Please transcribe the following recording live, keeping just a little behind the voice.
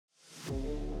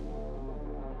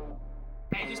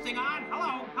Hey, this thing on?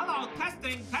 Hello,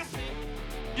 testing.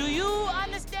 Do you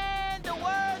understand the words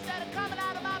that are coming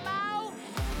out of my mouth?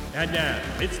 And now,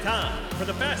 it's time for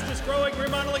the fastest growing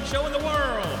remodeling show in the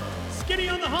world, Skinny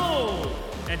on the Home.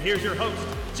 And here's your host,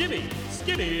 Jimmy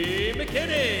Skinny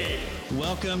McKinney.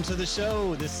 Welcome to the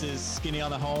show. This is Skinny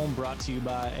on the Home, brought to you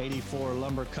by 84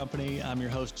 Lumber Company. I'm your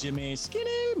host, Jimmy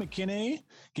Skinny McKinney,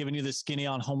 giving you the Skinny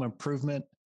on Home improvement,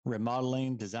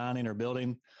 remodeling, designing, or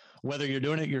building. Whether you're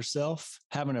doing it yourself,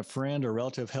 having a friend or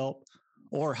relative help,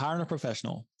 or hiring a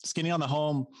professional, Skinny on the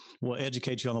Home will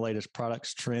educate you on the latest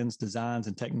products, trends, designs,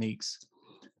 and techniques.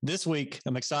 This week,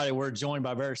 I'm excited. We're joined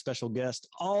by a very special guest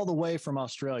all the way from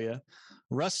Australia,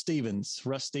 Russ Stevens.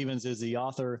 Russ Stevens is the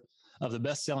author of the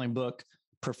best-selling book,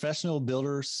 Professional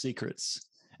Builders' Secrets,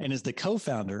 and is the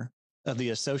co-founder of the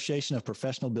Association of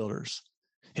Professional Builders.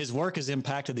 His work has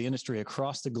impacted the industry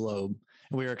across the globe,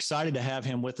 and we are excited to have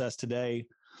him with us today.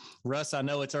 Russ, I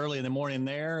know it's early in the morning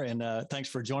there, and thanks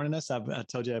for joining us. I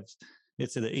told you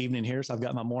it's in the evening here, so I've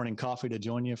got my morning coffee to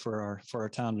join you for our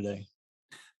time today.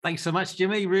 Thanks so much,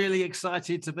 Jimmy. Really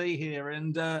excited to be here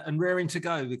and raring to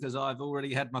go because I've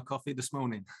already had my coffee this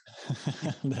morning.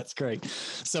 That's great.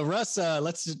 So, Russ,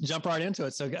 let's jump right into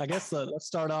it. So, I guess let's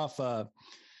start off.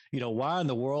 Why in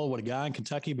the world would a guy in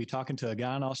Kentucky be talking to a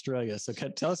guy in Australia? So,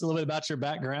 tell us a little bit about your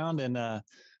background and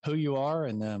who you are,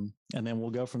 and then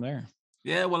we'll go from there.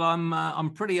 Yeah, well,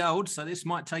 I'm pretty old, so this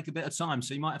might take a bit of time.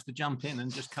 So you might have to jump in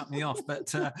and just cut me off.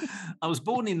 But I was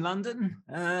born in London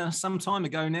some time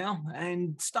ago now,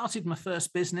 and started my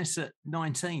first business at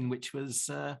 19, which was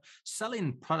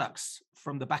selling products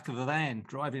from the back of a van,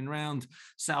 driving around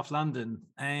South London.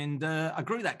 And I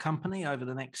grew that company over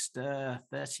the next 30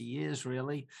 years,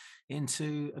 really,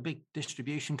 into a big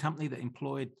distribution company that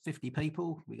employed 50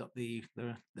 people. We got the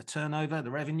turnover,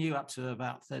 the revenue up to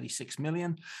about 36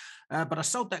 million. But I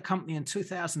sold that company in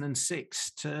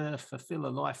 2006 to fulfill a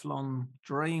lifelong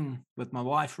dream with my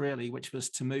wife, really, which was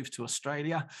to move to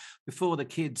Australia before the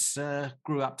kids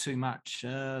grew up too much.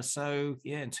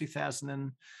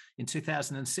 In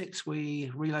 2006,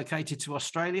 we relocated to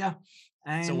Australia.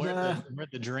 And so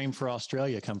where'd the dream for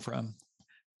Australia come from?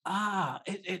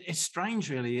 It's strange,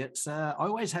 really. It's I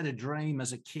always had a dream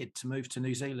as a kid to move to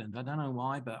New Zealand. I don't know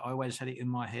why, but I always had it in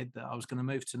my head that I was going to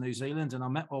move to New Zealand. And I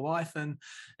met my wife,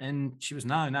 and she was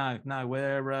no,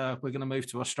 we're going to move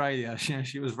to Australia.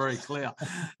 She was very clear.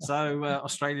 So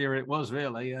Australia it was,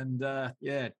 really, and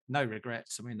no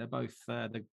regrets. I mean,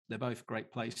 they're both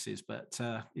great places, but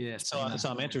So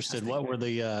I'm interested. What were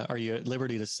are you at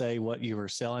liberty to say what you were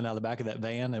selling out of the back of that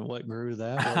van and what grew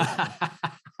that?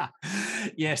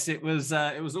 Yes, it was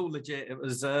all legit. It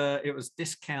was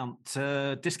discount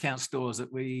stores that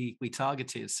we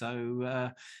targeted.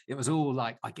 So it was all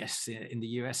like, I guess in the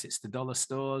US it's the dollar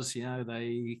stores.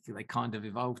 They kind of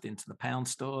evolved into the pound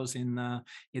stores in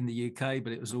the UK,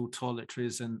 but it was all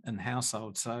toiletries and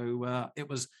household. So it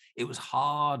was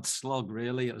hard slog,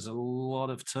 really. It was a lot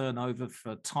of turnover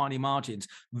for tiny margins,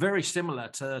 very similar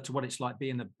to what it's like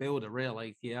being a builder,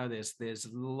 really. There's a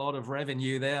lot of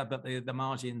revenue there, but the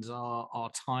margins are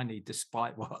tiny,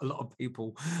 despite what a lot of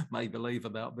people may believe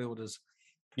about builders.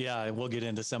 Yeah, we'll get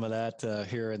into some of that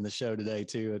here in the show today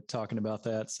too, talking about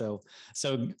that. So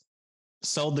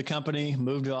sold the company,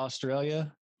 moved to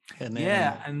Australia.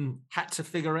 And had to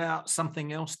figure out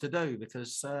something else to do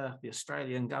because the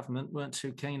Australian government weren't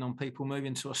too keen on people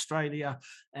moving to Australia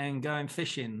and going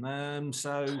fishing.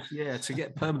 To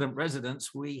get permanent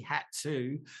residence, we had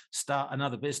to start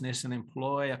another business and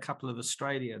employ a couple of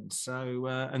Australians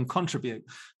and contribute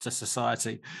to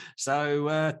society.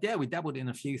 So we dabbled in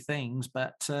a few things,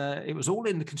 but it was all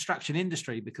in the construction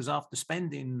industry because after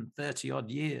spending 30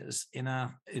 odd years in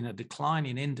a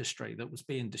declining industry that was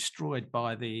being destroyed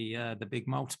by the big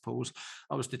multiples,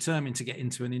 I was determined to get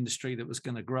into an industry that was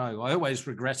going to grow. I always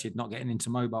regretted not getting into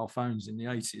mobile phones in the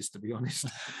 80s, to be honest.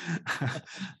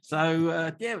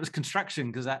 It was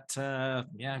construction because that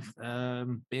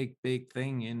big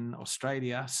thing in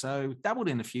Australia. So dabbled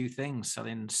in a few things,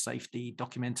 selling safety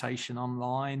documentation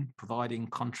online, providing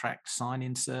contract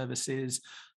signing services,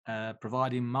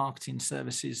 providing marketing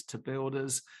services to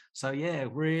builders. So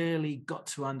really got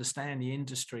to understand the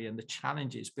industry and the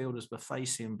challenges builders were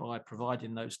facing by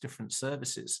providing those different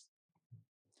services.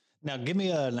 Now, give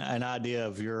me an idea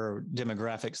of your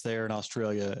demographics there in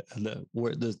Australia.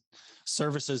 The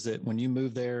services that when you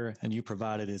moved there and you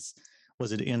provided,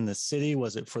 was it in the city?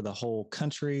 Was it for the whole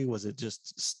country? Was it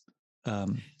just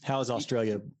how is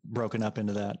Australia broken up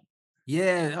into that?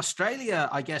 Yeah, Australia,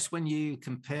 I guess when you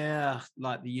compare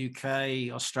like the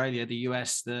UK, Australia, the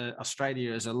US, the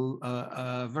Australia is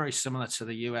very similar to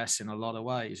the US in a lot of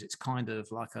ways. It's kind of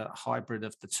like a hybrid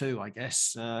of the two, I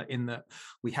guess, in that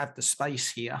we have the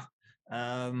space here.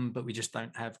 But we just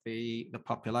don't have the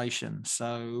population.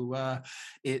 So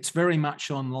it's very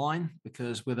much online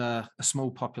because with a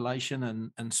small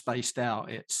population and spaced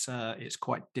out, it's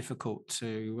quite difficult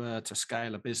to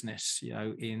scale a business,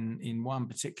 in one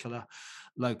particular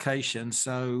location.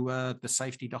 So the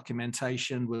safety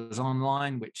documentation was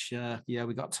online, which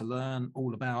we got to learn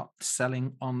all about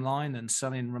selling online and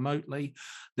selling remotely.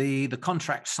 The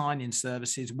contract signing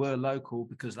services were local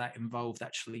because that involved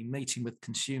actually meeting with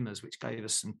consumers, which gave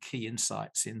us some key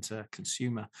insights into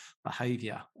consumer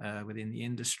behavior within the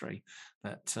industry.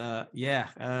 But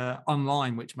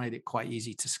online, which made it quite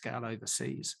easy to scale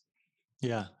overseas.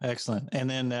 Yeah, excellent. And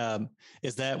then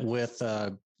is that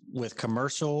with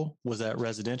commercial? Was that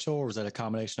residential, or was that a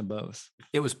combination of both?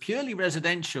 It was purely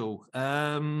residential.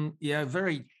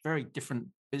 Very, very different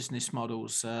business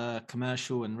models,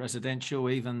 commercial and residential,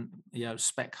 even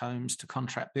spec homes to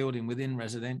contract building within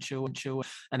residential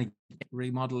and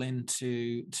remodeling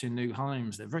to new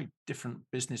homes. They're very different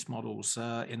business models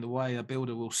in the way a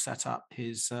builder will set up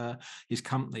his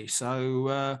company.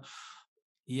 So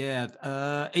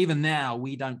even now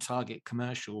we don't target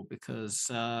commercial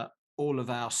because all of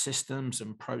our systems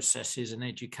and processes and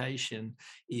education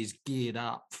is geared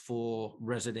up for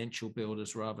residential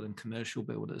builders rather than commercial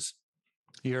builders.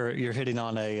 You're hitting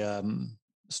on a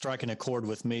striking a chord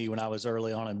with me. When I was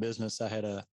early on in business,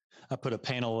 I put a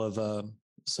panel of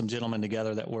some gentlemen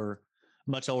together that were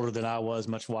much older than I was,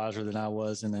 much wiser than I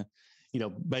was, and then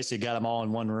basically got them all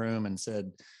in one room and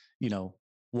said,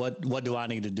 what do I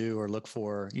need to do or look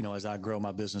for, as I grow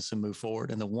my business and move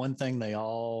forward? And the one thing they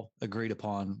all agreed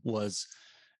upon was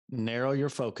narrow your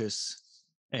focus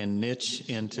and niche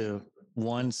into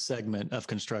one segment of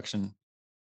construction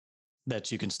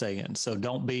that you can stay in. So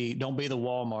don't be the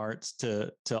Walmarts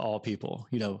to all people,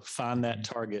 find that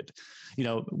target,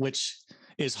 which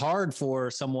is hard for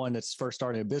someone that's first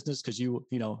starting a business. Cause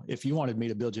if you wanted me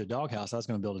to build you a doghouse, I was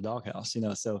going to build a doghouse,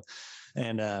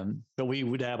 but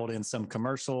we dabbled in some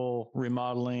commercial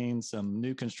remodeling, some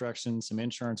new construction, some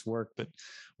insurance work, but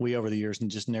we over the years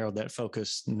just narrowed that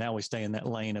focus. Now we stay in that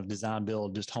lane of design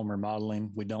build, just home remodeling.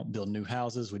 We don't build new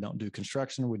houses. We don't do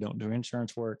construction. We don't do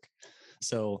insurance work.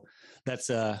 So that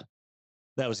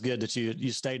was good that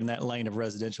you stayed in that lane of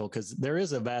residential, because there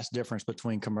is a vast difference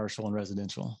between commercial and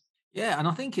residential. Yeah, and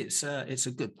I think it's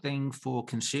a good thing for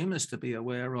consumers to be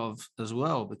aware of as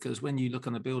well, because when you look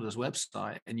on the builder's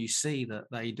website and you see that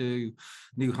they do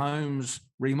new homes,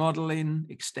 remodeling,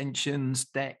 extensions,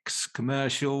 decks,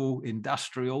 commercial,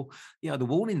 industrial, the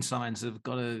warning signs have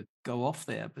got to go off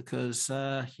there, because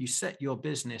you set your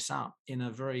business up in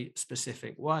a very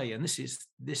specific way, and this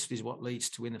is what leads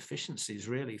to inefficiencies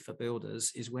really for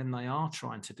builders, is when they are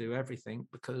trying to do everything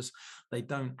because they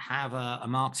don't have a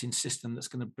marketing system that's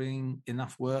going to bring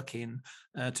enough work in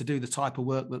to do the type of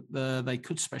work that they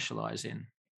could specialize in.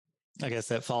 I guess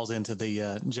that falls into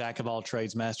the jack of all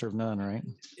trades, master of none, right?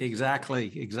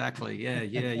 Exactly. Yeah.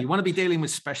 You want to be dealing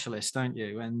with specialists, don't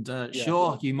you? And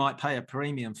sure, you might pay a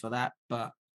premium for that,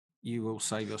 but you will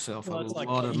save yourself a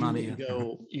lot of money.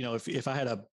 If I had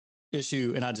a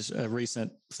issue, and a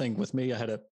recent thing with me, I had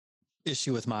a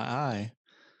issue with my eye,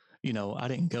 I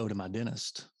didn't go to my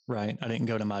dentist, right? I didn't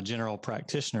go to my general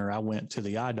practitioner. I went to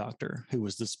the eye doctor, who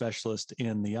was the specialist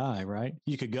in the eye, right?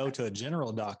 You could go to a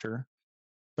general doctor,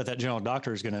 but that general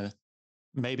doctor is going to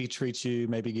maybe treat you,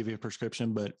 maybe give you a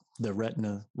prescription, but the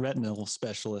retinal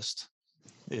specialist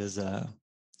is the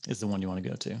one you want to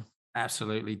go to.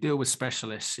 Absolutely. Deal with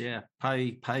specialists. Yeah.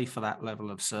 Pay for that level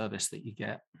of service that you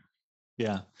get.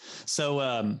 Yeah.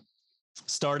 So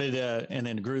started and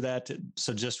then grew that.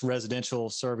 So just residential,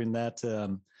 serving that.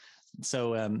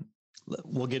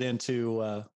 We'll get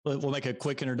into, we'll make a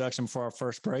quick introduction for our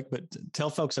first break, but tell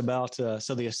folks about,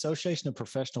 so the Association of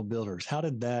Professional Builders, how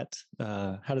did that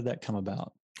come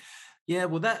about? Yeah,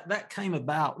 well, that came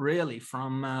about really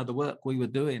from the work we were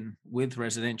doing with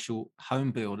residential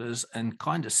home builders and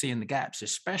kind of seeing the gaps,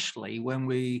 especially when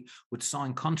we would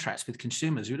sign contracts with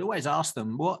consumers. We'd always ask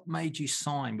them, what made you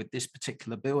sign with this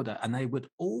particular builder? And they would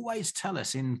always tell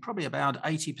us, in probably about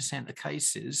 80% of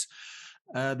cases,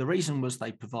 the reason was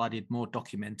they provided more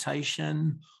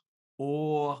documentation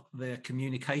or their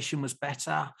communication was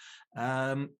better.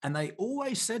 And they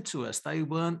always said to us they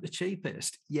weren't the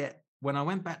cheapest. Yet when I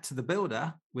went back to the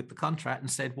builder with the contract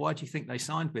and said, why do you think they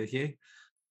signed with you?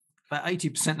 about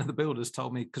 80% of the builders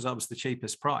told me because I was the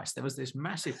cheapest price. There was this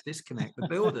massive disconnect. The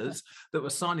builders that were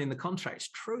signing the contracts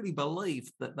truly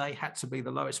believed that they had to be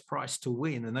the lowest price to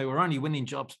win, and they were only winning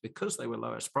jobs because they were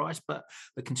lowest price, but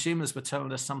the consumers were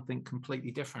telling us something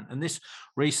completely different. And this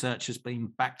research has been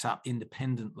backed up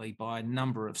independently by a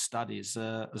number of studies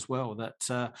as well,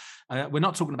 that we're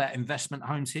not talking about investment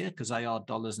homes here because they are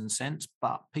dollars and cents,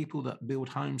 but people that build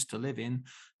homes to live in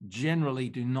generally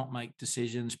do not make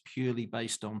decisions purely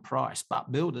based on price,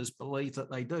 but builders believe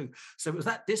that they do. So it was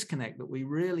that disconnect that we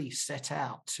really set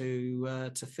out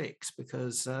to fix,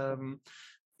 because the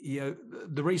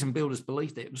reason builders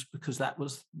believed it was because that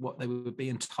was what they were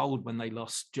being told when they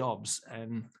lost jobs,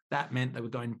 and that meant they were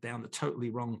going down the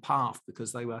totally wrong path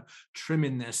because they were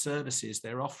trimming their services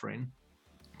they're offering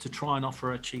to try and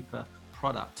offer a cheaper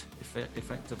product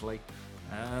effectively,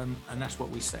 and that's what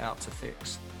we set out to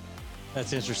fix.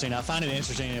 That's interesting. I find it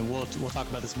interesting, and we'll talk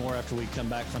about this more after we come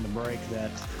back from the break, that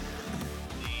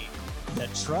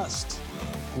trust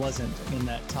wasn't in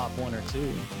that top one or two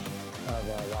of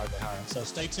why they're hiring. So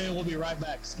stay tuned. We'll be right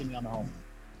back. Skinny on the Home.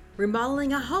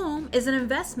 Remodeling a home is an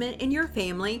investment in your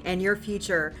family and your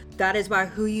future. That is why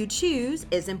who you choose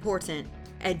is important.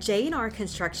 At J&R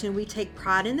Construction, we take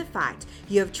pride in the fact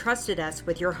you have trusted us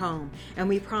with your home, and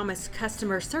we promise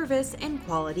customer service and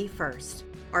quality first.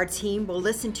 Our team will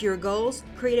listen to your goals,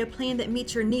 create a plan that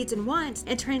meets your needs and wants,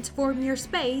 and transform your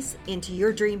space into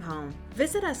your dream home.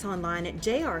 Visit us online at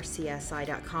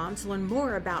jrcsi.com to learn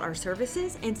more about our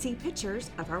services and see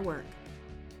pictures of our work.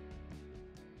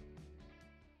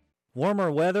 Warmer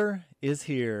weather is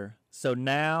here, so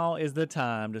now is the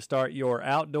time to start your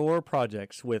outdoor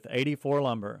projects with 84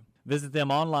 Lumber. Visit them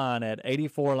online at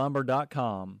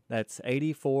 84lumber.com. That's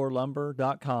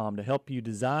 84lumber.com to help you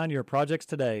design your projects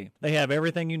today. They have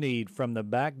everything you need, from the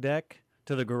back deck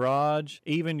to the garage,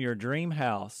 even your dream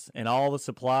house, and all the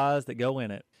supplies that go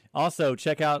in it. Also,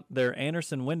 check out their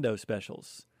Anderson window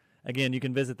specials. Again, you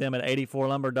can visit them at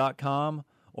 84lumber.com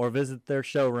or visit their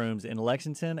showrooms in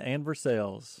Lexington and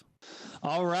Versailles.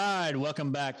 All right.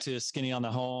 Welcome back to Skinny on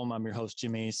the Home. I'm your host,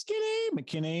 Jimmy Skinny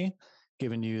McKinney,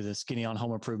 giving you the Skinny on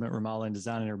Home Improvement, Remodeling,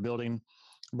 Design, and Building.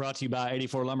 Brought to you by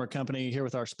 84 Lumber Company, here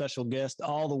with our special guest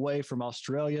all the way from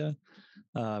Australia,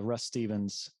 Russ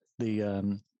Stevens,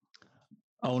 the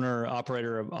owner,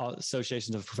 operator of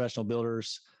Associations of Professional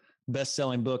Builders,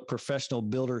 best-selling book, Professional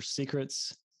Builder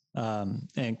Secrets,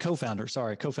 and co-founder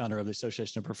of the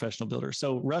Association of Professional Builders.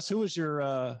 So, Russ, who was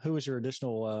your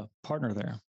additional partner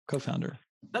there, co-founder?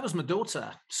 That was my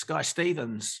daughter, Sky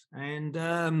Stevens. And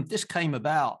this came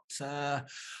about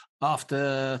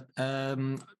after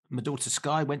my daughter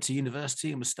Sky went to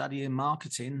university and was studying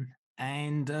marketing.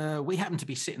 And we happened to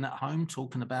be sitting at home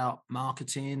talking about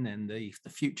marketing and the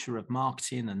future of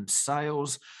marketing and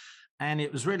sales. And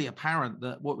it was really apparent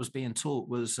that what was being taught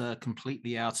was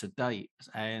completely out of date.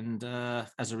 And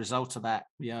as a result of that,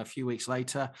 a few weeks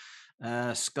later,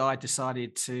 Sky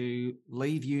decided to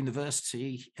leave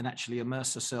university and actually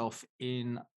immerse herself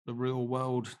in the real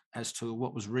world as to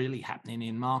what was really happening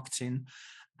in marketing.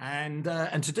 And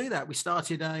to do that, we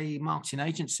started a marketing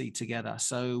agency together.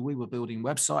 So we were building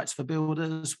websites for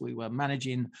builders. We were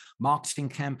managing marketing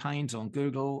campaigns on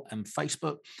Google and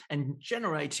Facebook and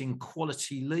generating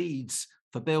quality leads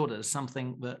for builders,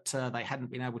 something that they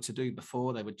hadn't been able to do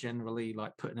before. They were generally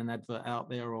like putting an advert out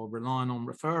there or relying on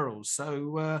referrals.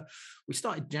 So we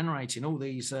started generating all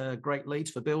these great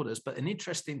leads for builders. But an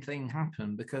interesting thing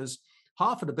happened, because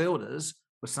half of the builders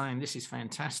were saying, this is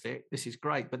fantastic, this is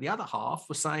great. But the other half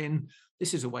were saying,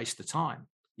 this is a waste of time.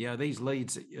 These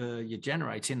leads that you're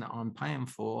generating that I'm paying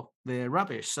for, they're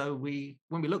rubbish. So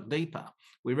when we look deeper,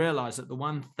 we realized that the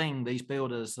one thing these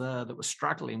builders that were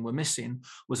struggling were missing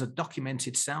was a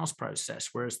documented sales process.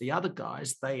 Whereas the other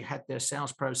guys, they had their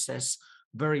sales process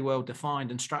very well defined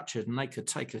and structured, and they could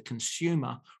take a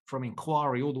consumer from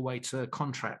inquiry all the way to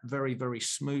contract very, very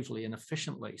smoothly and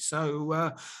efficiently.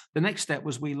 So the next step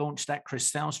was we launched Acris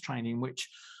Sales Training, which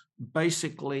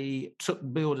basically took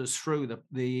builders through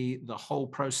the whole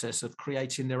process of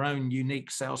creating their own unique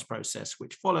sales process,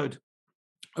 which followed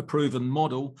a proven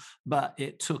model, but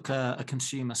it took a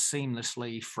consumer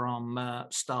seamlessly from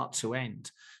start to end.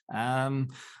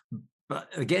 But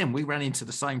again, we ran into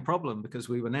the same problem, because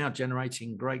we were now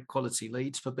generating great quality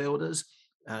leads for builders.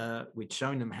 We'd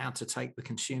shown them how to take the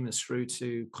consumers through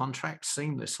to contract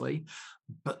seamlessly,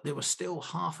 but there was still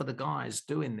half of the guys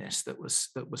doing this that was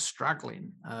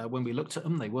struggling. When we looked at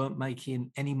them, they weren't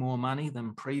making any more money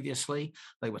than previously.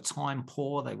 They were time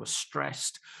poor, they were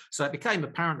stressed. So it became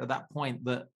apparent at that point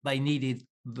that they needed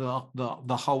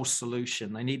the whole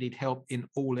solution. They needed help in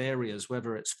all areas,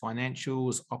 whether it's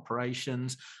financials,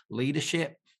 operations,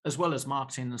 leadership, as well as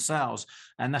marketing and sales.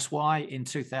 And that's why in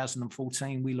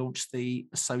 2014, we launched the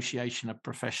Association of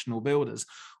Professional Builders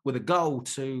with a goal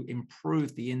to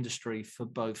improve the industry for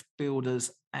both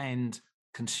builders and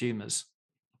consumers.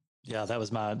 Yeah, that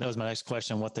was my next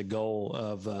question. What the goal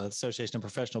of Association of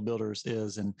Professional Builders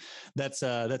is, and that's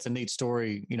a neat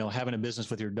story. You know, having a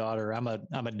business with your daughter. I'm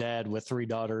a dad with 3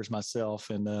 daughters myself,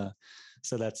 and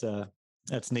so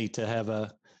that's neat to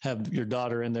have your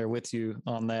daughter in there with you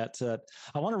on that.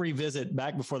 I want to revisit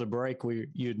back before the break.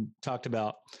 You talked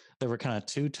about there were kind of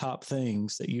 2 top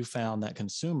things that you found that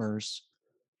consumers,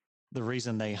 the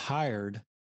reason they hired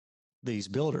these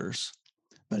builders,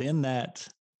 but in that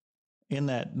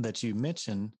you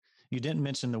mentioned, you didn't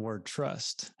mention the word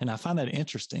trust. And I find that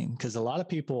interesting because a lot of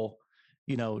people,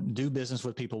 you know, do business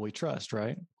with people we trust,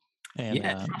 right? And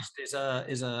trust is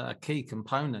a key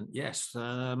component. Yes.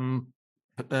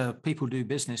 People do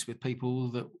business with people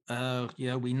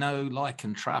that we know, like,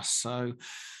 and trust. So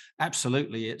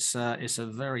absolutely, it's a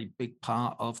very big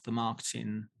part of the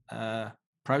marketing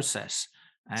process.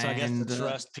 So I guess the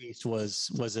trust piece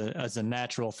was a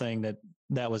natural thing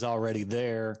that was already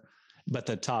there. But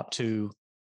the top 2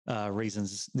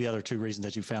 reasons, the other 2 reasons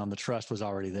that you found, the trust was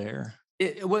already there.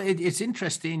 It's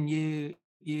interesting you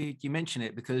mention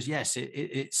it because yes,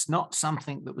 it's not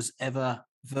something that was ever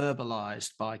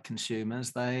verbalized by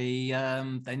consumers. They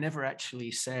never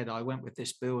actually said, "I went with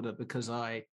this builder because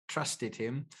I trusted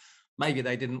him." Maybe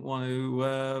they didn't want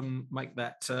to make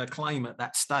that claim at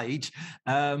that stage,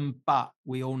 but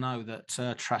we all know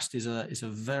that trust is a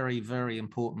very, very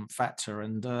important factor,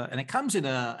 and it comes in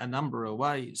a number of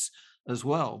ways as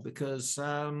well. Because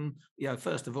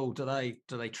first of all, do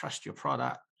they trust your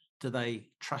product? Do they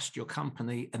trust your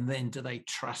company? And then do they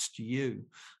trust you?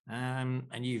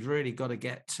 And you've really got to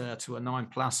get to a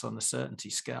 9+ on the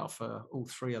certainty scale for all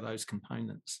 3 of those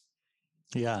components.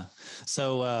 Yeah.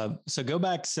 So go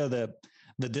back. So the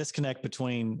disconnect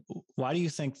between, why do you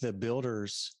think the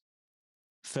builders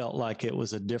felt like it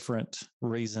was a different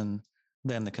reason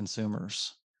than the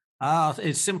consumers?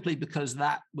 It's simply because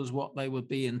that was what they were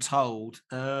being told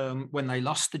when they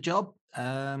lost the job.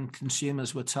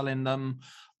 Consumers were telling them,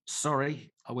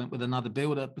 "Sorry, I went with another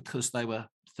builder because they were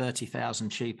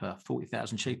 30,000 cheaper,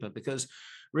 40,000 cheaper." Because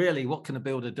really, what can a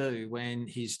builder do when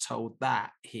he's told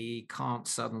that he can't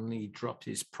suddenly drop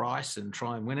his price and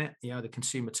try and win it? The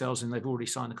consumer tells him they've already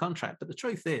signed a contract. But the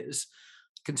truth is,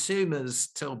 consumers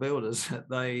tell builders that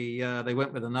they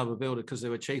went with another builder because they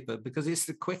were cheaper, because it's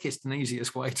the quickest and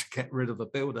easiest way to get rid of a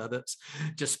builder that's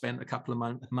just spent a couple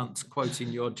of months quoting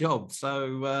your job.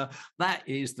 So that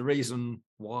is the reason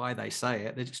why they say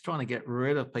it. They're just trying to get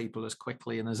rid of people as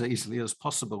quickly and as easily as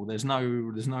possible. There's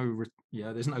no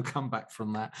comeback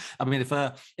from that. I mean, if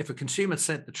a consumer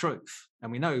said the truth,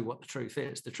 and we know what the truth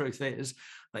is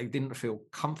they didn't feel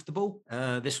comfortable.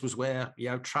 This was where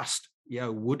trust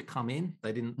would come in.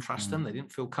 They didn't trust them. They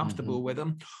didn't feel comfortable with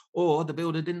them, or the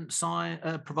builder didn't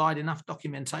provide enough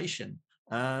documentation.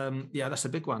 That's a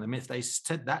big one. I mean, if they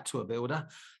said that to a builder,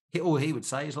 all he would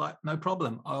say is like, "No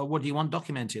problem. What do you want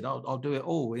documented? I'll do it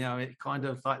all." It kind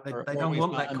of like they don't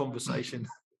want that conversation.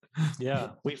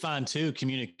 Yeah, we find too,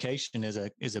 communication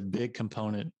is a big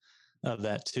component of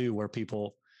that too, where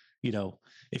people,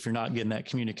 if you're not getting that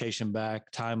communication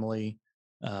back timely,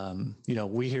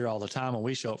 we hear all the time when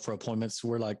we show up for appointments,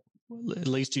 we're like, well, at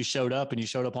least you showed up, and you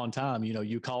showed up on time.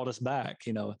 You called us back.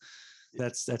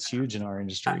 That's huge in our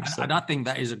industry. So. And I think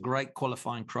that is a great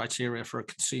qualifying criteria for a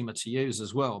consumer to use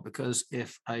as well, because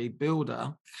if a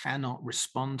builder cannot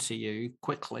respond to you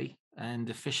quickly and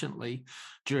efficiently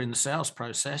during the sales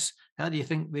process, how do you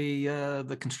think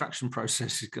the construction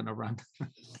process is going to run?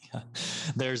 Yeah.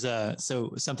 There's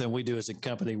so something we do as a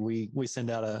company, we send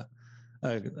out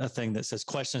a thing that says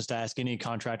questions to ask any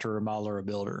contractor, remodeler, or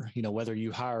builder, whether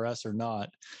you hire us or not.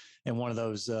 And one of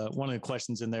the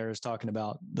questions in there is talking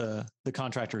about the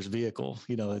contractor's vehicle.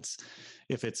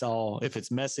 If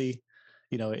it's messy,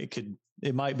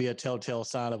 it might be a telltale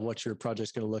sign of what your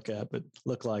project's going to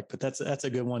look like. But that's a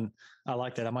good one. I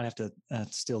like that. I might have to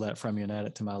steal that from you and add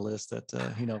it to my list. That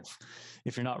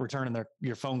if you're not returning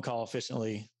your phone call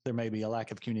efficiently, there may be a lack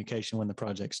of communication when the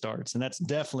project starts, and that's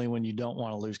definitely when you don't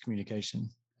want to lose communication.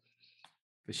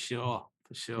 For sure.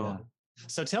 Yeah.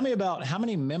 So tell me about, how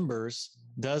many members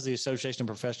does the Association of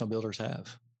Professional Builders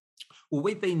have? Well,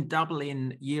 we've been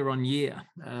doubling year on year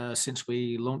since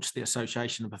we launched the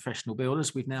Association of Professional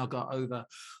Builders. We've now got over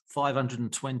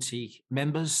 520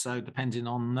 members. So depending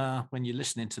on when you're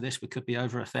listening to this, we could be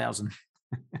over 1,000.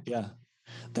 Yeah,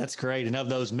 that's great. And of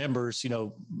those members, a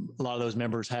lot of those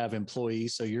members have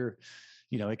employees. So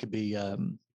it could be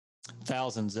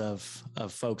thousands of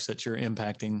folks that you're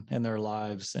impacting in their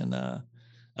lives and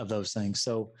of those things.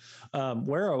 So,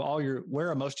 where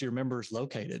are most of your members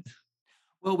located?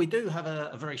 Well, we do have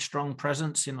a very strong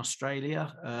presence in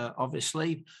Australia,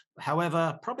 obviously.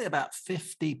 However, probably about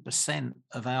 50%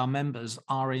 of our members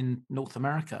are in North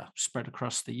America, spread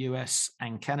across the US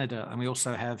and Canada. And we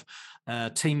also have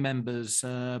team members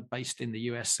based in the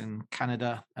US and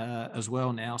Canada as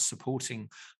well now, supporting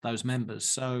those members.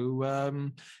 So,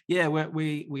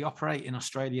 we operate in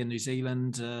Australia, New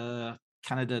Zealand,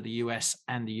 Canada, the US,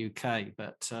 and the UK,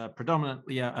 but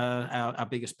predominantly our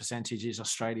biggest percentage is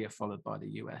Australia, followed by the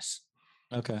US.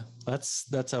 Okay,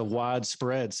 that's a wide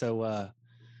spread. So,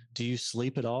 do you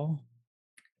sleep at all?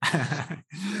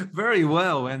 Very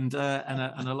well, and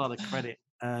a lot of credit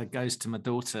goes to my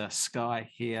daughter Sky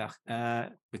here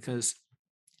because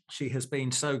she has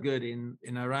been so good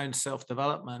in her own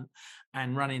self-development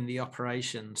and running the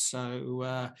operation.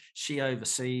 So she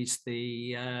oversees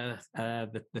the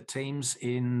teams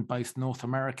in both North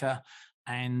America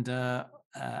and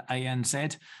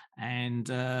ANZ, and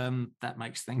that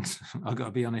makes things, I've got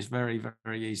to be honest, very,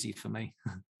 very easy for me.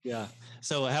 Yeah.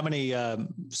 So how many?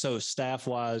 So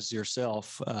staff-wise,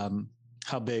 yourself,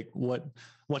 how big? What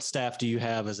staff do you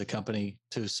have as a company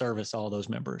to service all those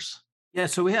members? Yeah,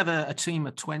 so we have a team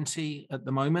of 20 at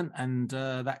the moment, and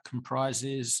that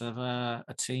comprises of a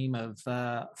team of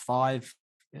 5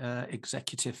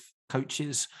 executive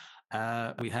coaches.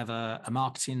 We have a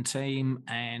marketing team,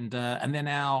 and then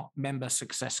our member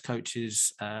success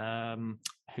coaches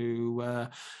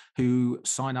who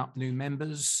sign up new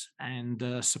members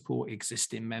and support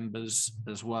existing members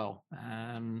as well.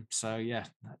 So yeah,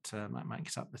 that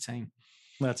makes up the team.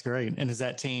 That's great. And is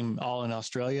that team all in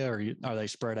Australia, or are they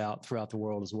spread out throughout the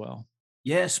world as well?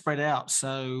 Yeah, spread out.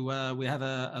 So we have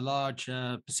a large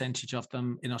percentage of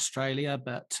them in Australia,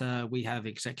 but we have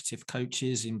executive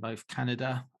coaches in both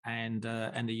Canada and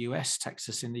the US,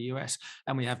 Texas in the US,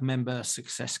 and we have member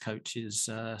success coaches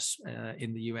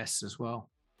in the US as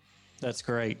well. That's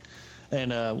great.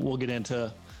 And we'll get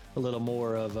into a little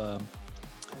more of the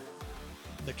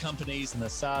companies and the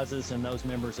sizes and those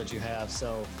members that you have.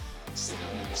 So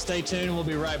stay tuned. We'll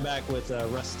be right back with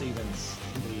Russ Stevens,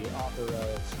 the author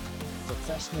of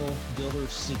Professional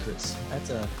Builder's Secrets. That's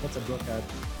a book.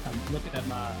 I'm looking at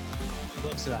my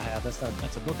books that I have. That's a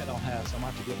book I don't have, so I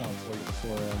might have to get one for you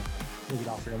before we get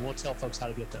off here. And we'll tell folks how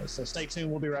to get those. So stay tuned.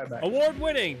 We'll be right back.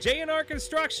 Award-winning J&R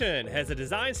Construction has a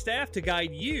design staff to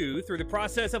guide you through the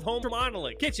process of home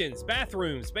remodeling. Kitchens,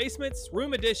 bathrooms, basements,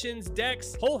 room additions,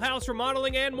 decks, whole house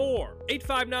remodeling, and more.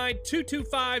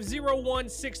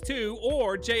 859-225-0162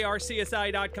 or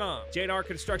jrcsi.com. J&R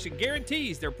Construction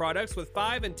guarantees their products with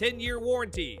 5 and 10-year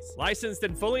warranties. Licensed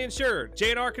and fully insured,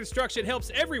 J&R Construction helps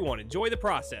everyone enjoy the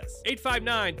process.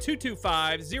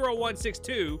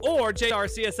 859-225-0162 or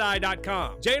jrcsi.com.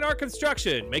 J&R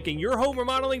Construction, making your home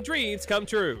remodeling dreams come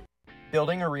true.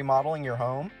 Building or remodeling your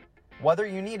home? Whether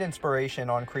you need inspiration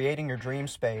on creating your dream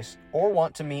space or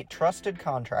want to meet trusted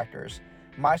contractors,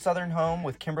 My Southern Home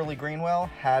with Kimberly Greenwell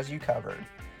has you covered.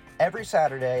 Every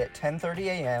Saturday at 10:30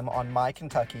 a.m. on My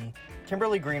Kentucky,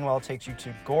 Kimberly Greenwell takes you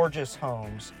to gorgeous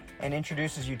homes and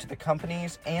introduces you to the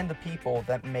companies and the people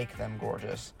that make them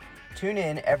gorgeous. Tune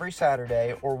in every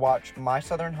Saturday or watch My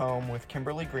Southern Home with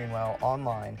Kimberly Greenwell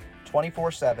online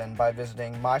 24/7 by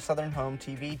visiting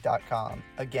mysouthernhometv.com.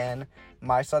 Again,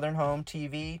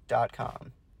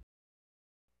 mysouthernhometv.com.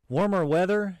 Warmer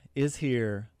weather is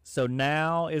here, so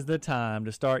now is the time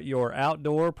to start your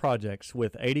outdoor projects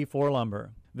with 84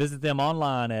 Lumber. Visit them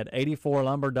online at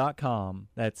 84lumber.com.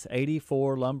 That's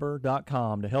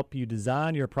 84lumber.com to help you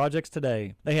design your projects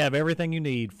today. They have everything you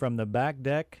need, from the back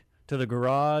deck to the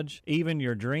garage, even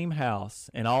your dream house,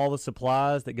 and all the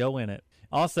supplies that go in it.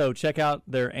 Also, check out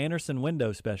their Anderson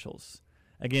window specials.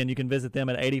 Again, you can visit them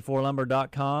at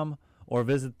 84lumber.com or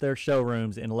visit their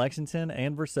showrooms in Lexington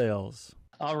and Versailles.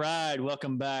 All right,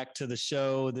 welcome back to the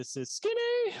show. This is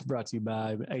Skinny, brought to you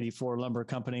by 84 Lumber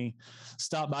Company.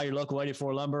 Stop by your local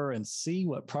 84 Lumber and see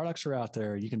what products are out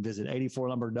there. You can visit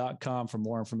 84lumber.com for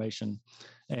more information.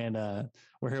 And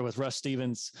we're here with Russ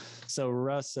Stevens. So,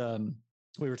 Russ,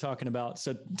 we were talking about,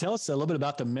 so tell us a little bit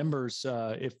about the members,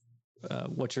 if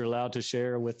what you're allowed to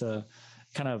share with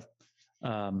kind of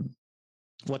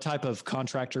what type of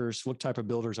contractors, what type of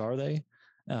builders are they?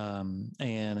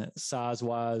 And size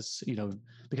wise,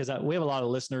 because we have a lot of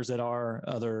listeners that are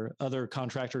other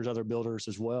contractors, other builders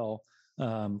as well.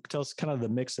 Tell us kind of the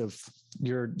mix of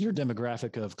your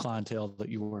demographic of clientele that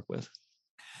you work with.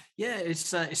 Yeah,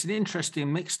 it's an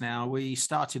interesting mix now. We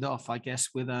started off, I guess,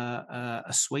 with a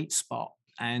sweet spot.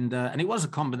 And it was a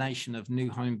combination of new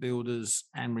home builders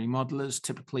and remodelers.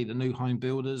 Typically, the new home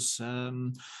builders,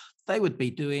 they would be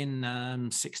doing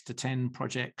 6 to 10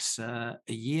 projects a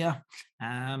year.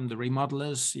 The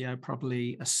remodelers,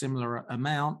 probably a similar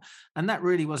amount. And that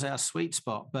really was our sweet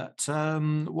spot. But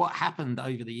what happened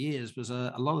over the years was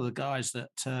a lot of the guys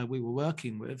that we were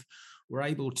working with were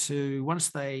able to, once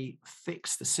they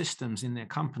fixed the systems in their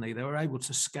company, they were able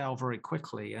to scale very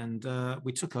quickly. And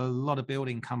we took a lot of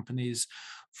building companies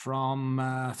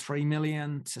from 3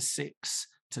 million to 6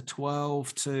 to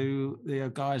 12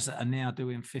 to guys that are now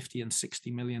doing $50 and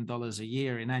 $60 million a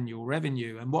year in annual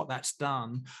revenue. And what that's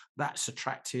done, that's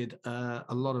attracted a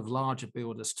lot of larger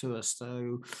builders to us.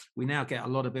 So we now get a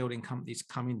lot of building companies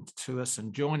coming to us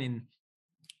and joining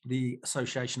the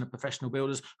Association of Professional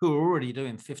Builders, who are already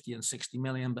doing 50 and 60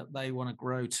 million, but they want to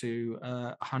grow to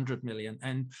 100 million.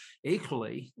 And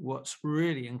equally, what's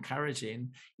really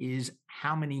encouraging is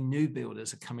how many new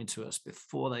builders are coming to us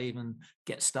before they even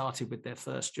get started with their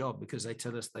first job, because they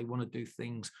tell us they want to do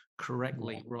things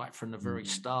correctly right from the very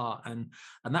start. And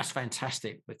that's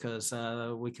fantastic, because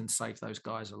we can save those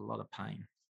guys a lot of pain.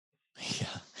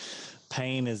 Yeah.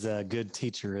 Pain is a good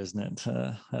teacher, isn't it?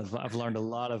 I've learned a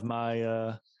lot of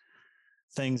my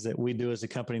things that we do as a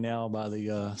company now by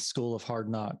the School of Hard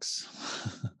Knocks.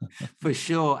 For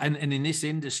sure. And in this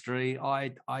industry,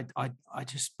 I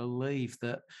just believe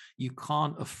that you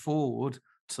can't afford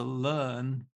to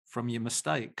learn from your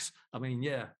mistakes. I mean,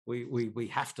 we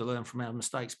have to learn from our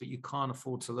mistakes, but you can't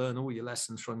afford to learn all your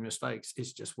lessons from your mistakes.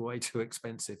 It's just way too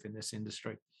expensive in this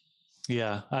industry.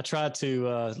 Yeah, I try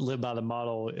to live by the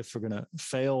model: if we're going to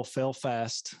fail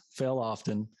fast, fail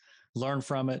often, learn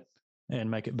from it, and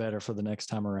make it better for the next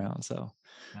time around. So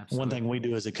absolutely. One thing we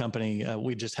do as a company,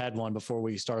 we just had one before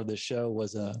we started this show,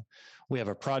 was we have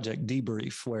a project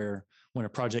debrief where when a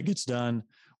project gets done,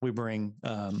 we bring,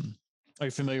 are you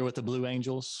familiar with the Blue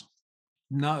Angels?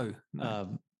 No.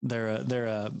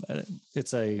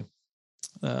 It's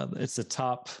a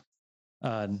top,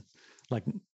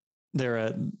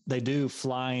 they do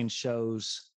flying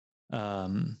shows,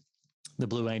 the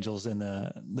Blue Angels and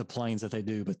the planes that they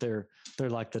do, but they're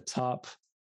like the top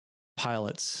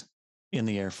pilots in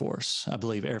the Air Force, I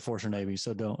believe, Air Force or Navy.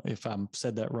 So if I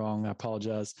said that wrong, I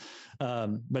apologize.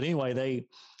 But anyway, they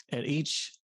at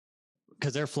each,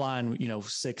 because they're flying,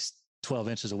 12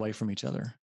 inches away from each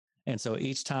other. And so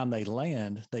each time they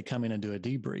land, they come in and do a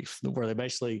debrief where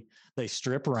they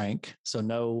strip rank. So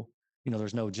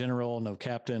there's no general, no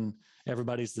captain.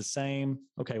 Everybody's the same.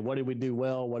 Okay, what did we do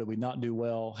well? What did we not do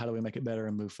well? How do we make it better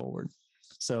and move forward?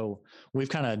 So we've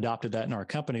kind of adopted that in our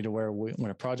company to where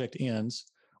when a project ends,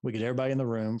 we get everybody in the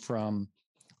room, from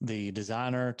the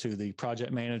designer to the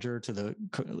project manager to the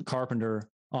carpenter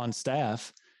on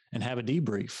staff, and have a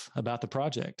debrief about the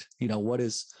project.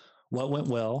 What went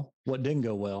well, what didn't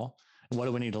go well, and what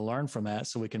do we need to learn from that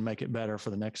so we can make it better for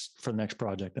the next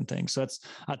project and things. So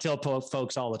I tell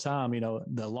folks all the time,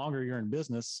 the longer you're in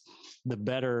business, the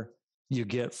better you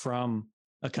get from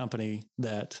a company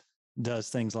that does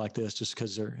things like this, just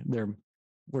because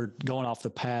we're going off the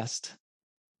past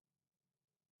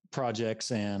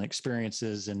projects and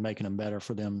experiences and making them better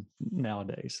for them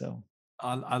nowadays. So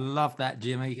I love that,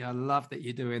 Jimmy. I love that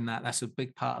you're doing that. That's a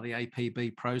big part of the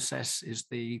APB process, is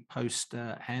the post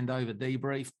handover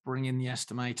debrief. Bring in the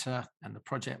estimator and the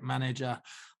project manager.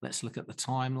 Let's look at the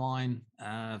timeline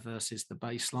versus the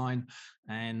baseline,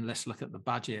 and let's look at the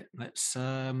budget. Let's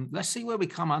see where we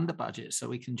come under budget, so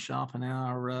we can sharpen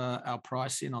our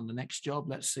pricing on the next job.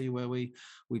 Let's see where we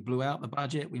blew out the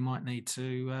budget. We might need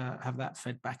to have that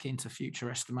fed back into future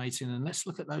estimating, and let's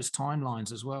look at those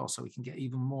timelines as well, so we can get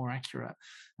even more accurate.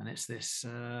 And it's this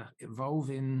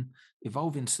evolving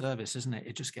service, isn't it?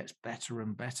 It just gets better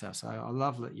and better. So I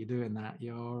love that you're doing that.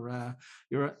 You're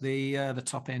at the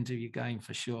top end of your game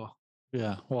for sure.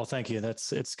 Yeah. Well, thank you.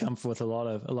 It's come with a lot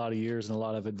of years and a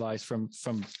lot of advice from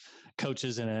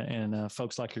coaches and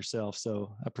folks like yourself.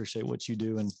 So I appreciate what you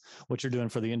do and what you're doing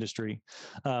for the industry.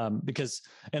 And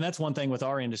that's one thing with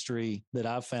our industry that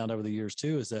I've found over the years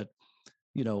too, is that,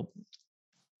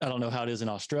 I don't know how it is in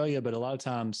Australia, but a lot of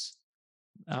times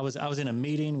I was in a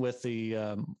meeting with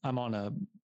I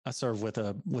serve with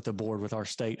a board with our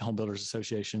state Home Builders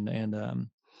Association. And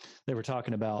they were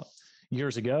talking about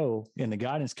years ago in the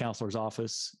guidance counselor's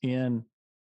office in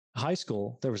high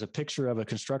school, there was a picture of a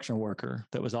construction worker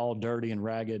that was all dirty and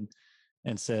ragged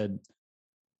and said,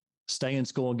 stay in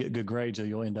school and get good grades or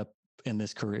you'll end up in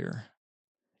this career.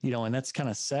 And that's kind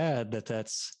of sad that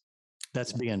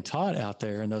that's being taught out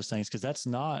there and those things. Cause that's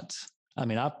not,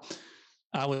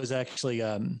 I was actually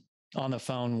on the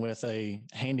phone with a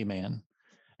handyman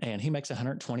and he makes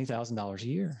 $120,000 a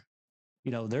year.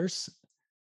 there's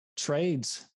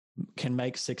trades can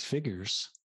make six figures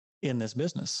in this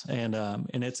business, and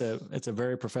it's a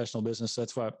very professional business.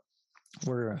 That's why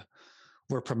we're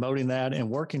promoting that and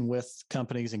working with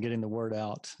companies and getting the word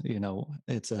out.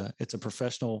 It's a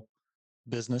professional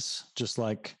business, just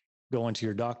like going to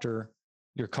your doctor,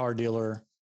 your car dealer,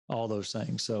 all those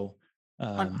things. So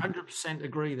 100%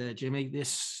 agree there, Jimmy.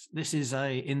 This is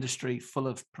a industry full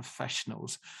of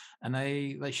professionals, and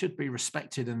they should be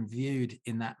respected and viewed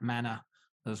in that manner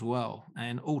as well.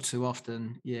 And all too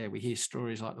often, we hear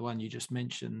stories like the one you just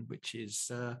mentioned, which is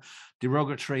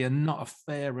derogatory and not a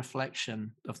fair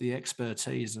reflection of the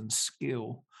expertise and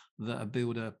skill that a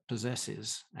builder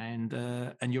possesses. And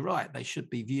you're right, they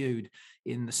should be viewed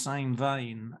in the same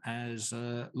vein as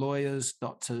lawyers,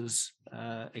 doctors,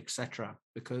 etc.,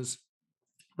 because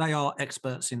they are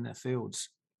experts in their fields.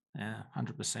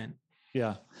 100%.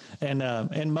 Yeah,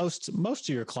 and most of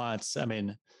your clients, I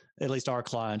mean, at least our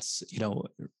clients,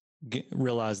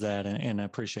 realize that and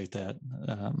appreciate that,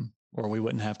 or we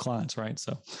wouldn't have clients, right?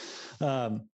 So,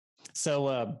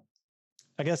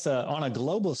 I guess on a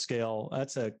global scale,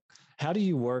 how do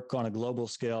you work on a global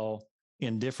scale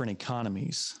in different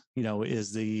economies?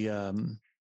 Is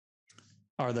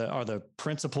are the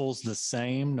principles the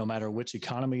same no matter which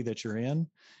economy that you're in?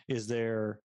 Is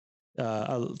there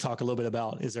I'll talk a little bit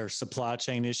about, is there supply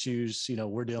chain issues?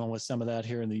 We're dealing with some of that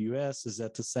here in the US. Is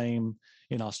that the same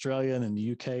in Australia and in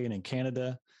the UK and in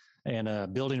Canada?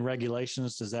 And building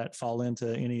regulations, does that fall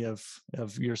into any of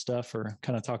your stuff, or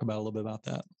kind of talk about a little bit about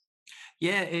that?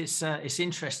 Yeah, it's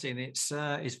interesting. It's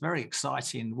very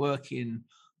exciting working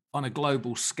on a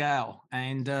global scale,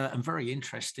 and very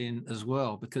interesting as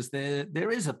well, because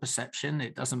there is a perception,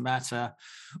 it doesn't matter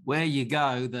where you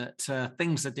go, that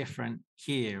things are different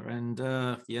here. And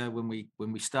when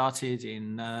we started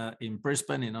in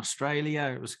Brisbane in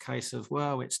Australia, it was a case of,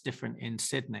 well, it's different in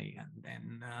Sydney, and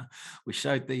then we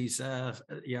showed these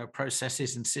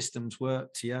processes and systems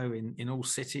worked in all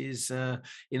cities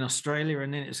in Australia,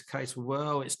 and then it's a case of,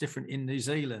 well, it's different in New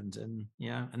Zealand,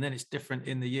 and then it's different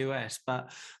in the US.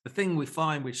 But the thing we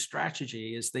find with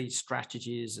strategy is these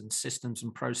strategies and systems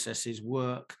and processes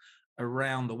work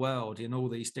around the world in all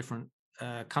these different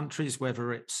countries,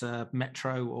 whether it's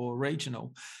metro or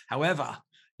regional. However,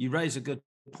 you raise a good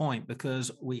point, because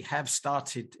we have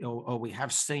started or we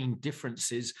have seen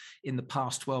differences in the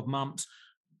past 12 months,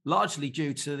 largely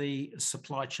due to the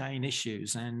supply chain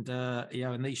issues and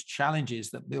and these challenges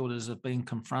that builders have been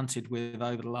confronted with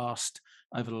over the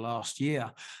last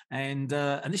year. And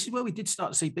this is where we did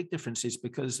start to see big differences,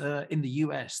 because in the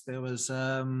US there was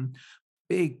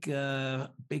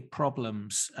big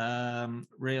problems,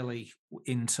 really,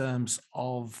 in terms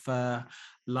of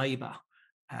labor,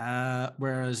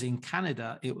 whereas in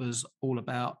Canada it was all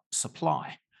about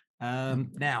supply.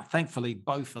 Now, thankfully,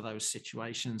 both of those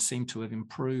situations seem to have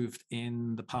improved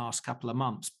in the past couple of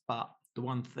months. But the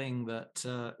one thing that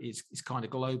is kind of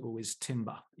global is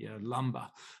timber. Lumber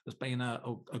has been a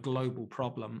global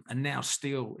problem, and now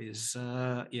steel is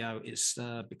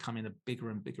becoming a bigger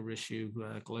and bigger issue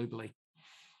globally.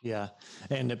 Yeah.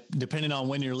 And depending on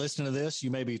when you're listening to this,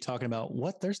 you may be talking about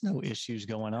there's no issues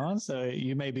going on. So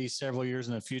you may be several years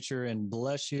in the future, and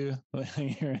bless you,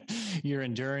 you're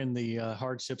enduring the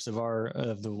hardships of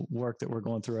the work that we're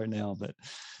going through right now. But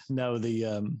no,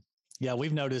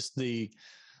 we've noticed the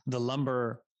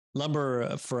lumber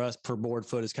for us per board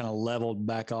foot is kind of leveled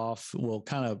back off. We'll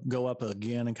kind of go up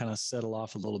again and kind of settle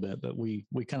off a little bit, but we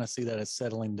kind of see that it's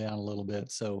settling down a little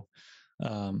bit. So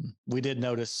we did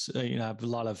notice, I have a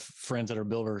lot of friends that are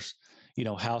builders,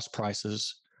 house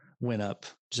prices went up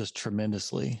just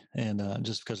tremendously, and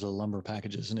just because of the lumber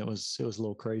packages, and it was a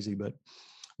little crazy. But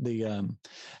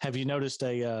have you noticed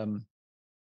a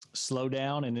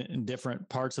slowdown in different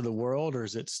parts of the world, or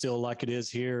is it still like it is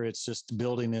here? It's just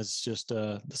building is just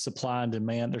the supply and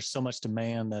demand. There's so much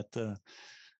demand that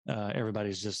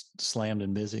everybody's just slammed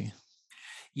and busy.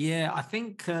 Yeah, I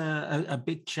think a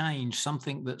big change,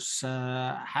 something that's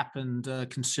happened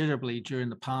considerably during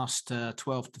the past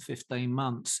 12 to 15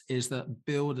 months, is that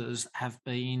builders have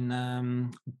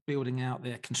been building out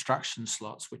their construction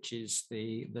slots, which is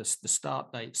the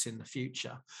start dates in the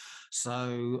future.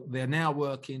 So they're now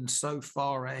working so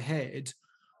far ahead.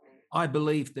 I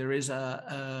believe there is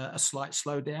a slight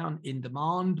slowdown in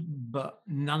demand, but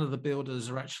none of the builders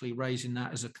are actually raising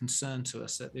that as a concern to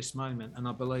us at this moment. And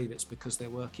I believe it's because they're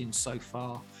working so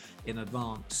far in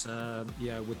advance,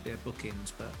 with their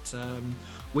bookings. But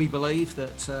we believe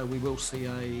that we will see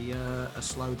a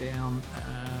slowdown,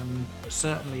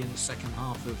 certainly in the second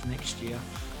half of next year.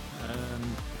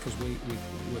 because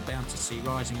we're bound to see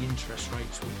rising interest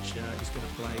rates, which is going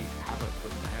to play havoc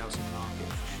with the housing market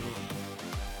for sure.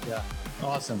 Yeah,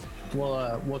 awesome.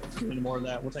 We'll get into more of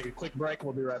that. We'll take a quick break.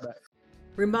 We'll be right back.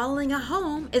 Remodeling a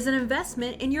home is an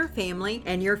investment in your family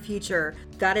and your future.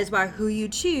 That is why who you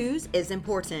choose is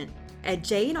important. At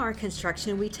J&R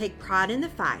Construction, we take pride in the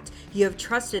fact you have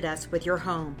trusted us with your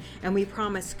home, and we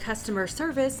promise customer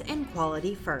service and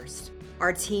quality first.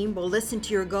 Our team will listen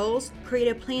to your goals, create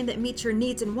a plan that meets your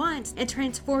needs and wants, and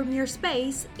transform your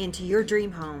space into your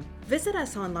dream home. Visit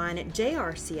us online at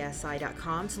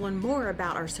jrcsi.com to learn more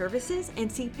about our services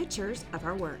and see pictures of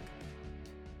our work.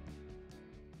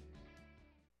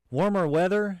 Warmer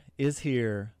weather is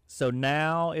here, so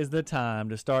now is the time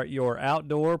to start your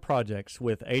outdoor projects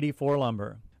with 84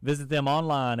 Lumber. Visit them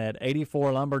online at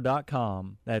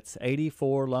 84lumber.com. That's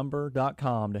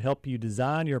 84lumber.com to help you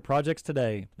design your projects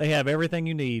today. They have everything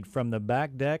you need from the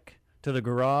back deck to the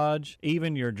garage,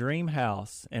 even your dream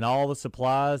house, and all the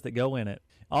supplies that go in it.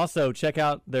 Also, check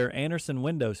out their Anderson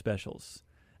window specials.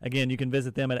 Again, you can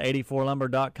visit them at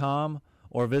 84lumber.com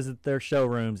or visit their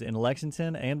showrooms in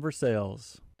Lexington and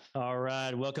Versailles. All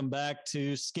right, welcome back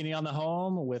to Skinny on the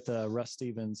Home with Russ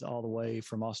Stevens, all the way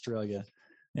from Australia.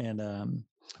 And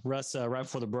Russ, right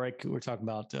before the break, we we're talking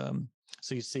about.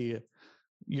 So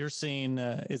you're seeing,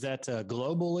 is that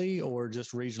globally or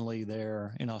just regionally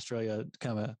there in Australia,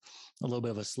 kind of a little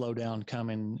bit of a slowdown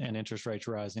coming and interest rates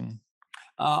rising?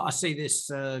 I see this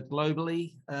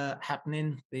globally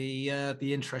happening. The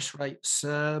interest rates,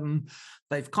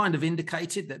 they've kind of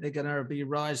indicated that they're going to be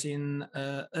rising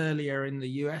earlier in the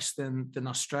US than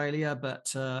Australia,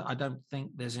 but I don't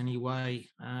think there's any way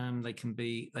they can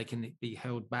be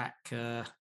held back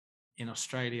in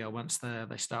Australia once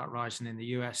they start rising in the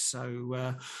US.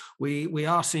 So we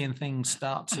are seeing things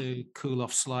start to cool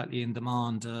off slightly in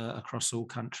demand across all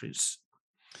countries.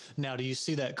 Now, do you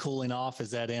see that cooling off?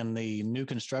 Is that in the new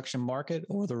construction market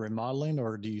or the remodeling,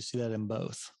 or do you see that in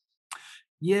both?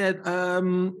 Yeah,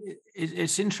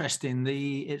 it's interesting.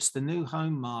 It's the new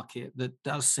home market that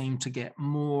does seem to get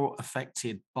more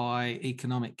affected by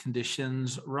economic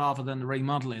conditions rather than the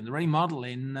remodeling. The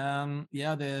remodeling,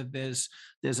 there's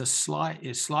is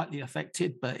slightly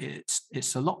affected, but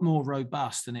it's a lot more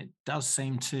robust, and it does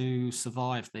seem to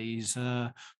survive these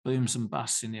booms and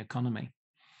busts in the economy.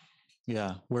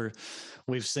 Yeah,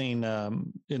 we've seen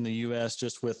in the U.S.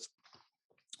 just with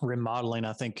remodeling.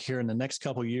 I think here in the next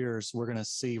couple of years, we're going to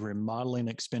see remodeling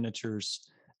expenditures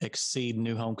exceed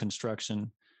new home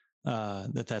construction.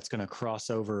 That's going to cross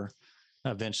over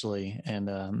eventually, and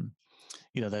I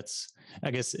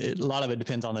guess a lot of it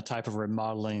depends on the type of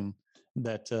remodeling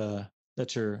that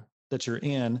you're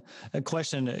in. A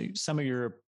question: some of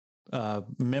your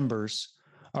members,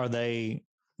 are they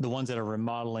the ones that are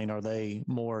remodeling, are they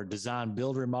more design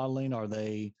build remodeling? Are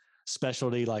they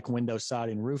specialty like window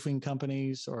siding roofing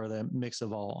companies, or are they a mix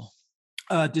of all?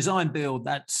 Design build,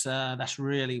 that's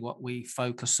really what we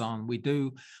focus on. We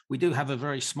do have a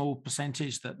very small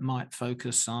percentage that might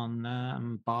focus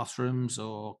on bathrooms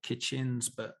or kitchens,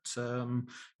 but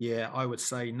I would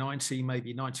say 90,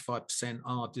 maybe 95%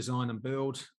 are design and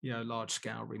build. Large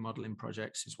scale remodeling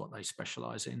projects is what they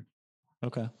specialize in.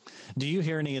 Okay. Do you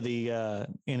hear any of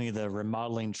the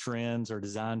remodeling trends or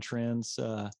design trends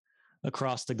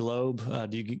across the globe?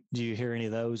 Do you hear any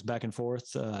of those back and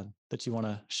forth that you want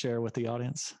to share with the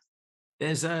audience?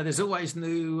 There's always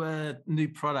new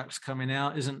products coming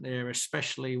out, isn't there?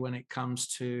 Especially when it comes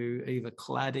to either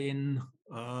cladding,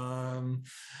 or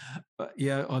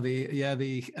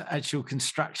the actual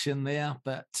construction there.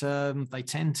 But they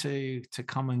tend to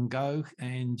come and go,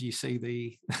 and you see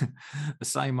the the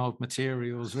same old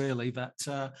materials really. But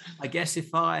I guess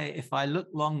if I look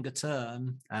longer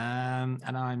term, and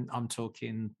I'm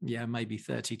talking maybe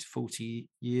 30 to 40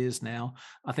 years now,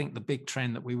 I think the big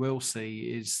trend that we will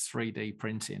see is 3D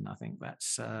printing. I think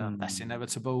that's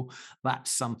inevitable.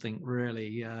 That's something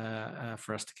really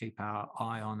for us to keep our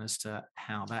eye on as to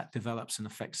how that develops and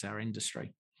affects our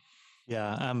industry.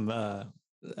 Yeah,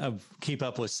 I keep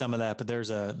up with some of that, but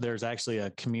there's actually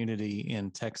a community in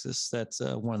Texas that's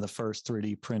one of the first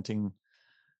 3D printing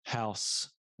house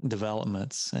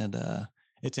developments, and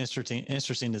it's interesting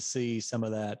to see some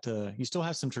of that. You still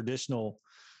have some traditional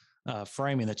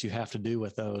framing that you have to do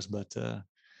with those, but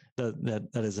that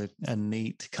is a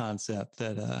neat concept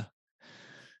that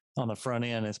on the front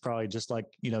end, it's probably just like,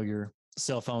 your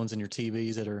cell phones and your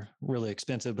TVs that are really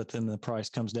expensive, but then the price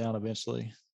comes down eventually.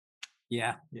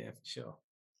 Yeah, for sure.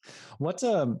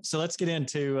 So let's get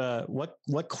into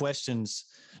what questions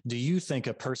do you think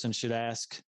a person should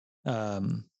ask a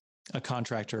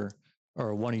contractor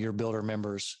or one of your builder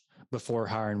members before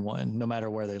hiring one, no matter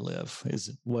where they live?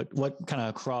 Is what kind of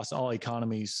across all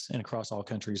economies and across all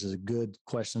countries is a good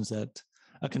questions that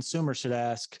a consumer should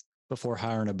ask before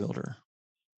hiring a builder?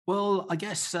 Well, I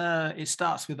guess it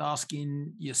starts with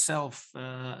asking yourself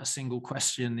a single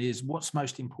question: is what's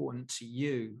most important to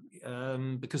you?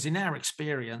 Because in our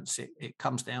experience, it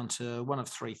comes down to one of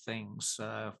three things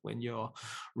when you're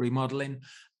remodeling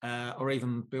or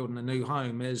even building a new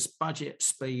home: is budget,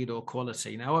 speed, or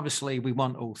quality. Now, obviously, we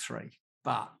want all three.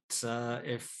 But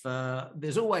if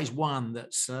there's always one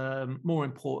that's more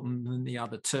important than the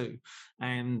other two,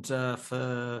 and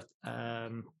for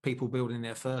people building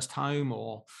their first home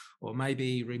or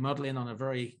maybe remodeling on a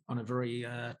very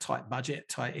tight budget,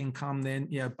 tight income, then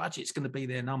budget's going to be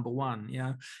their number one.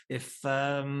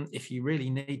 If you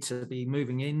really need to be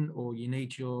moving in or you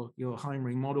need your home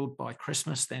remodeled by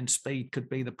Christmas, then speed could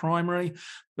be the primary.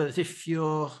 But if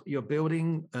you're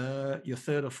building your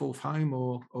third or fourth home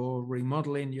or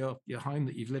remodeling your home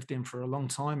that you've lived in for a long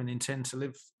time and intend to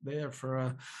live there for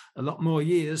a lot more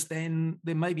years, then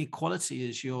maybe quality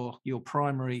is your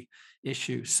primary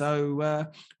issue. So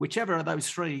whichever of those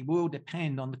three will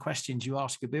depend on the questions you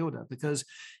ask a builder, because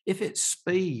if it's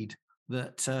speed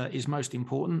that is most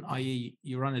important, i.e.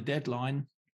 you're on a deadline,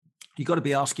 you've got to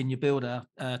be asking your builder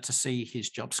to see his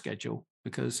job schedule,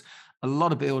 because a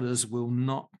lot of builders will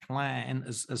not plan,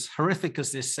 as horrific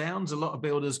as this sounds, a lot of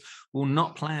builders will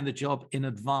not plan the job in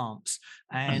advance.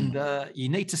 And you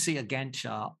need to see a Gantt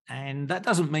chart. And that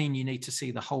doesn't mean you need to see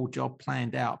the whole job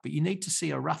planned out, but you need to see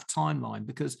a rough timeline,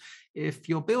 because if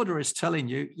your builder is telling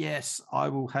you, yes, I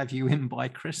will have you in by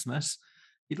Christmas,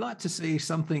 you'd like to see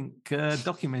something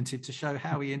documented to show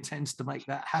how he intends to make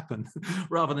that happen,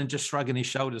 rather than just shrugging his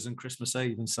shoulders on Christmas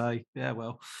Eve and say, "Yeah,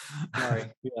 well,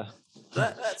 sorry, yeah,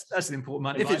 that's an important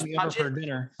one." If it's budget, for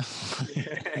dinner.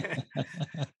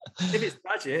 If it's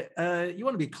budget, you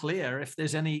want to be clear if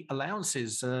there's any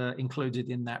allowances included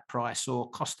in that price or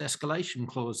cost escalation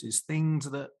clauses, things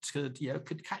that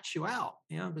could catch you out.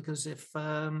 Because if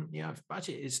if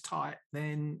budget is tight,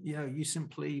 then you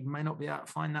simply may not be able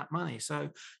to find that money. So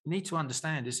you need to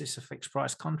understand: is this a fixed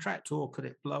price contract or could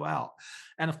it blow out?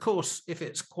 And of course, if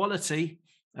it's quality,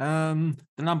 the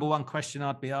number one question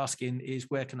I'd be asking is,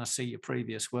 where can I see your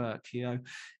previous work?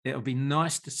 It'll be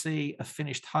nice to see a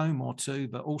finished home or two,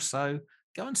 but also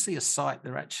go and see a site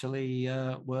they're actually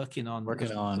working on.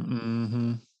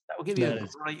 Mm-hmm. That will give you a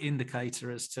great indicator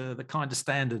as to the kind of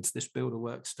standards this builder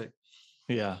works to.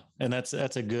 Yeah, and that's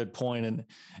a good point.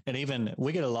 And even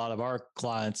we get a lot of our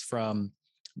clients from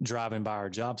driving by our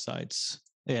job sites,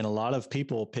 and a lot of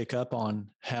people pick up on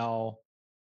how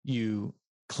you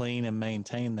clean and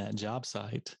maintain that job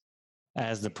site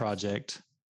as the project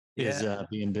is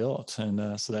being built.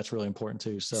 And so that's really important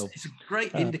too. So it's a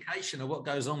great indication of what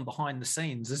goes on behind the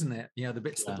scenes, isn't it? The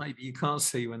bits that maybe you can't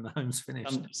see when the home's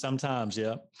finished. Sometimes,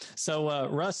 yeah. So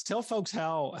Russ, tell folks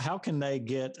how can they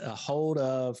get a hold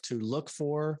of, to look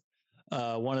for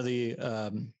one of the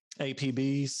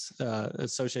APB's,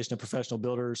 Association of Professional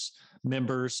Builders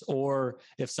members, or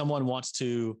if someone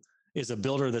is a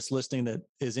builder that's listening that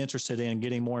is interested in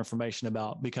getting more information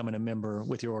about becoming a member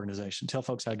with your organization. Tell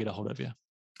folks how to get a hold of you.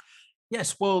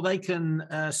 Yes, well, they can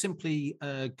simply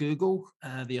Google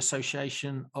the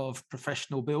Association of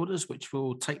Professional Builders, which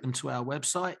will take them to our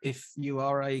website. If you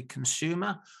are a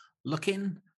consumer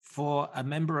looking for a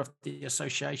member of the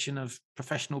Association of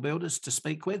Professional Builders to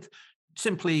speak with,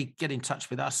 simply get in touch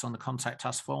with us on the Contact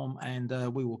Us form, and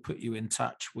we will put you in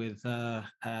touch with a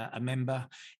member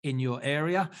in your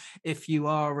area. If you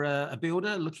are a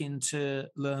builder looking to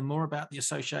learn more about the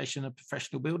Association of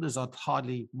Professional Builders, I'd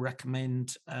highly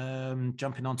recommend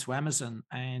jumping onto Amazon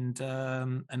and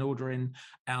ordering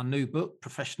our new book,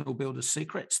 Professional Builders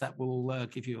Secrets. That will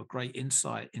give you a great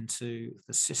insight into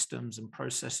the systems and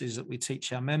processes that we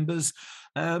teach our members.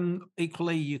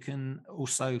 Equally, you can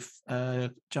also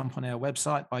jump on our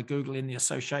website by Googling the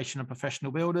Association of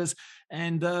Professional Builders,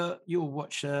 and you'll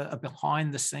watch a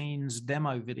behind-the-scenes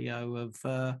demo video of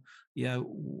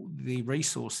the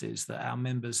resources that our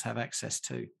members have access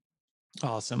to.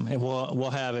 Awesome. And we'll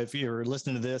have, if you're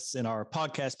listening to this in our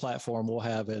podcast platform, we'll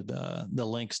have it, the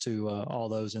links to all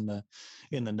those in the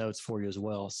notes for you as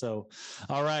well. So,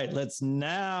 all right,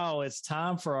 it's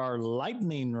time for our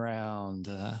lightning round.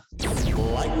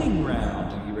 Lightning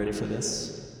round. Are you ready for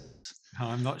this?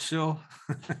 I'm not sure.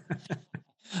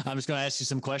 I'm just going to ask you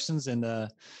some questions, and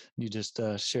you just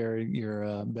share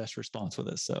your best response with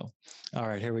us. So, all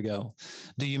right, here we go.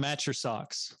 Do you match your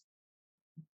socks?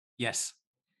 Yes.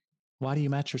 Why do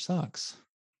you match your socks?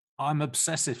 I'm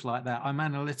obsessive like that. I'm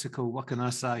analytical. What can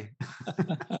I say?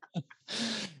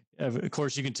 of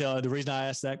course, you can tell the reason I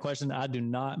asked that question, I do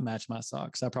not match my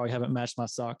socks. I probably haven't matched my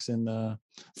socks in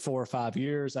 4 or 5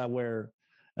 years. I'll wear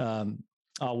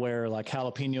like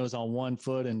jalapenos on one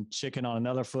foot and chicken on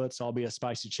another foot. So I'll be a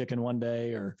spicy chicken one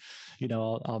day, or,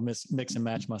 I'll mix and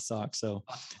match my socks. So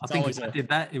I think if I did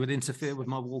that, it would interfere with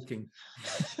my walking.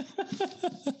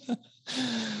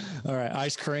 All right.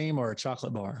 Ice cream or a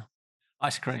chocolate bar?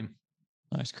 Ice cream.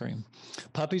 Ice cream.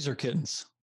 Puppies or kittens?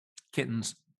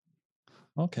 Kittens.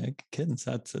 Okay, kittens.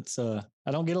 It's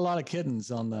I don't get a lot of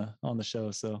kittens on the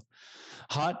show. So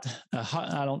hot.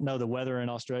 I don't know the weather in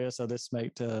Australia, so this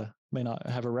may not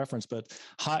have a reference, but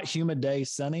hot, humid day,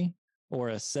 sunny, or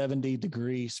a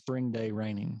 70-degree spring day,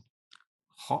 raining.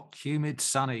 Hot, humid,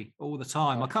 sunny all the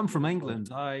time. I come from England.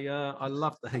 I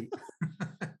love the heat.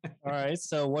 All right.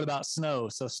 So what about snow?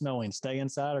 So snowing, stay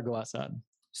inside or go outside?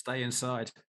 Stay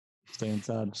inside. Stay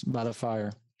inside by the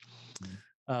fire.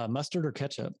 Mustard or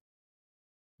ketchup?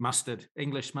 Mustard.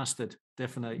 English mustard.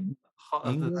 Definitely.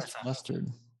 English mustard.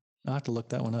 I'll have to look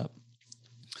that one up.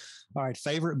 All right.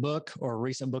 Favorite book or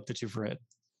recent book that you've read?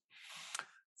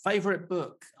 Favorite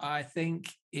book, I think,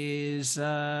 is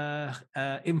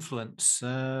Influence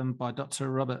by Dr.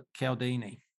 Robert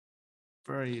Cialdini.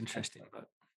 Very interesting book.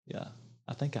 Yeah.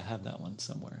 I think I have that one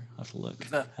somewhere. I have to look.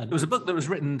 It was a book that was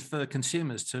written for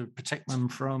consumers to protect them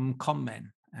from con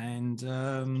men. And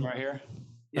right here?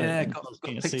 Yeah, got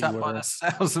picked up by the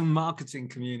sales and marketing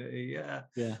community.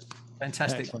 Yeah.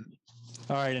 Fantastic. Excellent.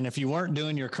 All right. And if you weren't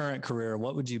doing your current career,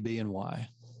 what would you be and why?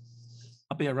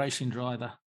 I'd be a racing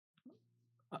driver.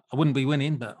 I wouldn't be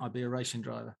winning, but I'd be a racing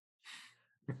driver.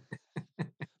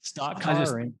 Stock car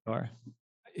or any car?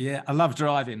 Yeah, I love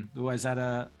driving. Always had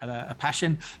a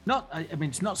passion.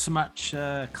 It's not so much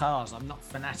cars. I'm not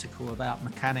fanatical about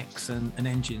mechanics and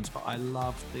engines, but I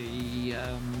love the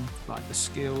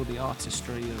skill, the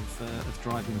artistry of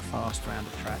driving fast around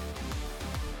a track.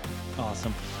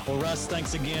 Awesome. Well, Russ,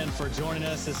 thanks again for joining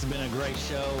us. This has been a great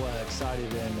show.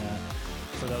 Excited, and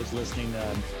for those listening,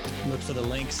 look for the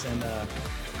links. And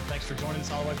thanks for joining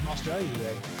us all the way from Australia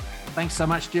today. Thanks so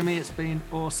much, Jimmy. It's been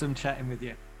awesome chatting with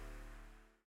you.